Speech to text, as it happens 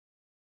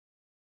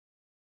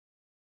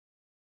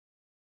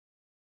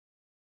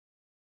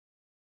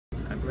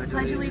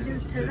pledge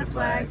allegiance to the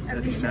flag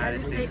of the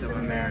United States of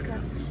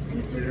America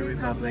and to the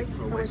republic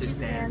for which it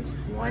stands,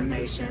 one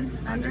nation,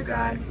 under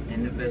God,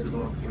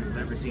 indivisible, with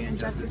liberty and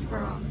justice for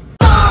all.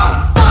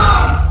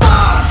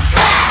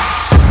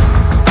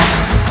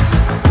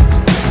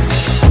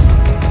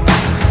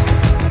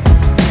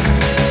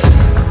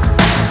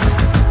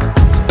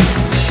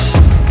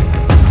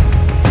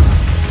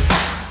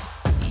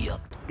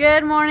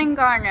 Good morning,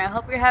 Garner. I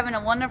hope you're having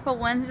a wonderful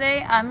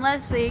Wednesday. I'm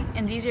Leslie,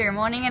 and these are your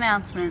morning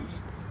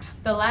announcements.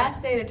 The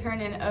last day to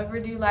turn in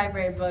overdue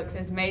library books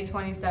is May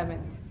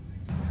 27th.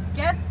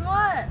 Guess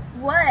what?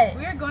 What?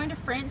 We are going to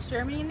France,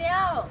 Germany, and the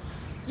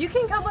Alps. You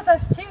can come with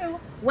us too.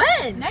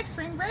 When? Next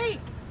spring break.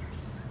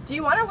 Do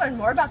you want to learn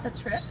more about the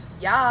trip?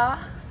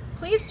 Yeah.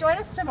 Please join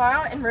us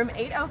tomorrow in room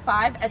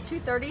 805 at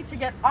 2:30 to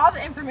get all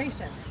the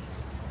information.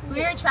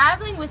 We are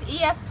traveling with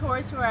EF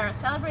Tours, who are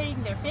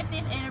celebrating their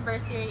 50th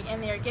anniversary,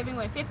 and they are giving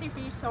away 50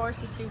 free tours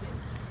to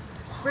students.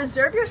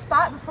 Reserve your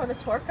spot before the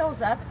tour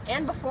fills up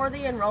and before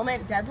the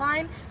enrollment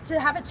deadline to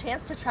have a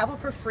chance to travel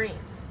for free.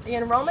 The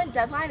enrollment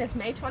deadline is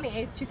May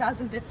 28th,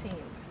 2015.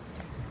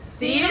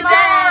 See you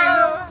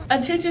tomorrow!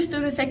 Attention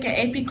students taking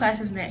AP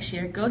classes next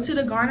year. Go to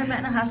the Garner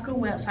Magnet High School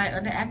website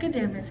under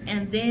Academics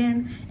and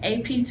then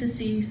AP to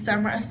see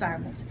Summer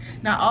Assignments.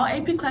 Now all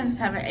AP classes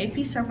have an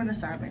AP Summer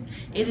Assignment.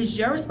 It is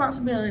your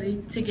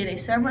responsibility to get a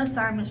Summer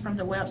Assignments from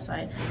the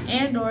website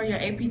and or your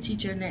AP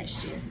teacher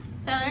next year.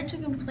 Failure to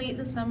complete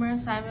the summer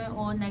assignment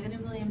will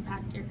negatively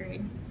impact your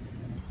grade.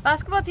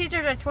 Basketball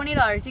teachers are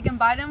 $20. You can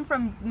buy them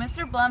from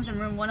Mr. Blum's in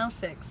room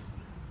 106.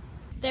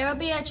 There will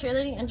be a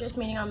cheerleading interest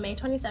meeting on May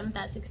 27th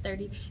at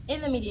 6:30 in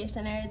the Media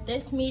Center.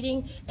 This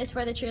meeting is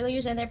for the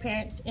cheerleaders and their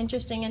parents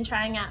interested in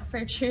trying out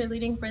for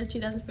cheerleading for the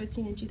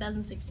 2015 and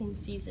 2016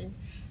 season.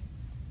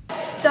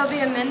 There will be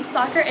a men's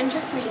soccer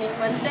interest meeting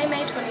Wednesday,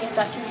 May 20th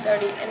at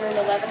 2:30 in room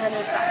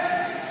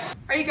 1105.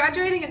 Are you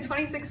graduating in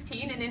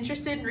 2016 and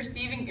interested in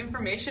receiving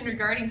information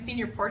regarding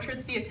senior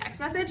portraits via text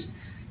message?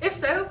 If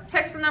so,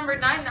 text the number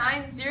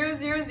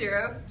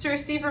 99000 to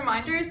receive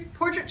reminders,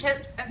 portrait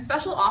chips, and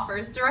special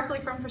offers directly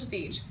from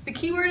Prestige. The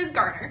keyword is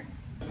Garner.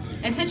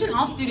 Attention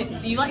all students,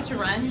 do you like to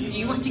run? Do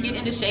you want to get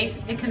into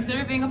shape? Then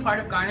consider being a part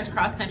of Garner's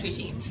cross-country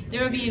team.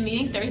 There will be a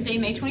meeting Thursday,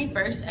 May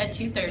 21st at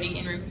 2:30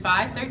 in room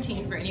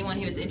 513 for anyone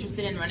who is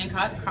interested in running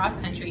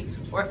cross-country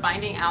or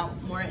finding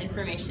out more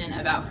information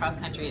about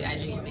cross-country at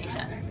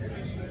GMHS.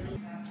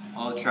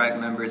 All track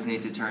members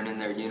need to turn in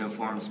their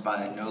uniforms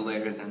by no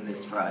later than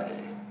this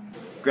Friday.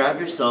 Grab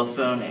your cell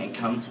phone and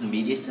come to the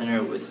Media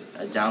Center with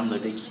a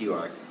downloaded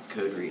QR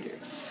code reader.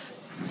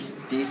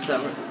 These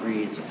summer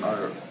reads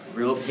are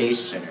real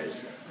page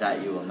turners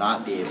that you will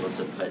not be able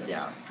to put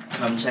down.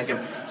 Come check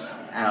them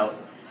out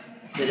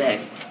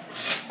today.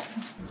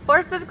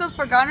 Sports physicals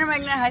for Garner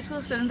Magnet High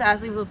School students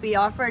athletes will be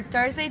offered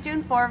Thursday,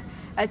 June 4th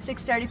at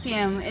 6:30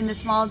 p.m. in the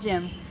small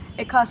gym.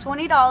 It costs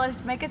 $20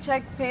 to make a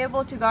check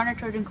payable to Garner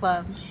Trojan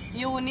Club.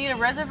 You will need a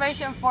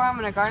reservation form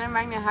and a Garner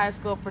Magnet High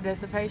School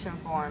participation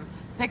form.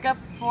 Pick up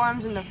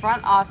forms in the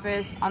front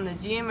office, on the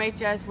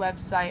GMHS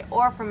website,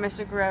 or from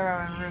Mr.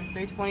 Guerrero in room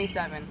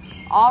 327.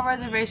 All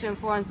reservation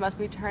forms must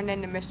be turned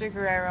in to Mr.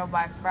 Guerrero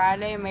by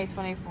Friday, May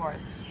 24th.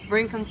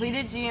 Bring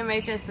completed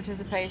GMHS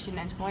participation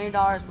and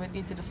 $20 with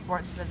you to the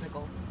sports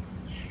physical.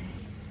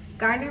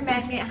 Garner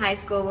Magnet High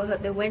School will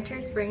hold the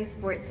Winter Spring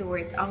Sports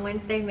Awards on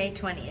Wednesday, May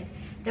 20th.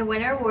 The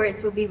winter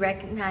awards will be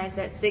recognized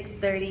at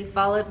 6:30,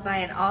 followed by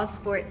an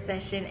all-sports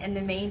session in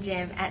the main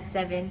gym at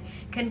 7,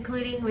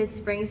 concluding with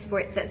spring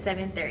sports at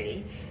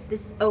 7:30.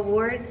 This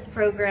awards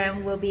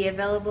program will be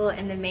available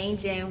in the main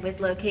gym with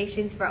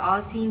locations for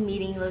all team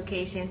meeting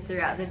locations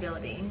throughout the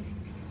building.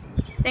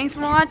 Thanks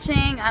for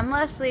watching. I'm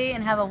Leslie,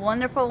 and have a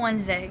wonderful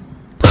Wednesday.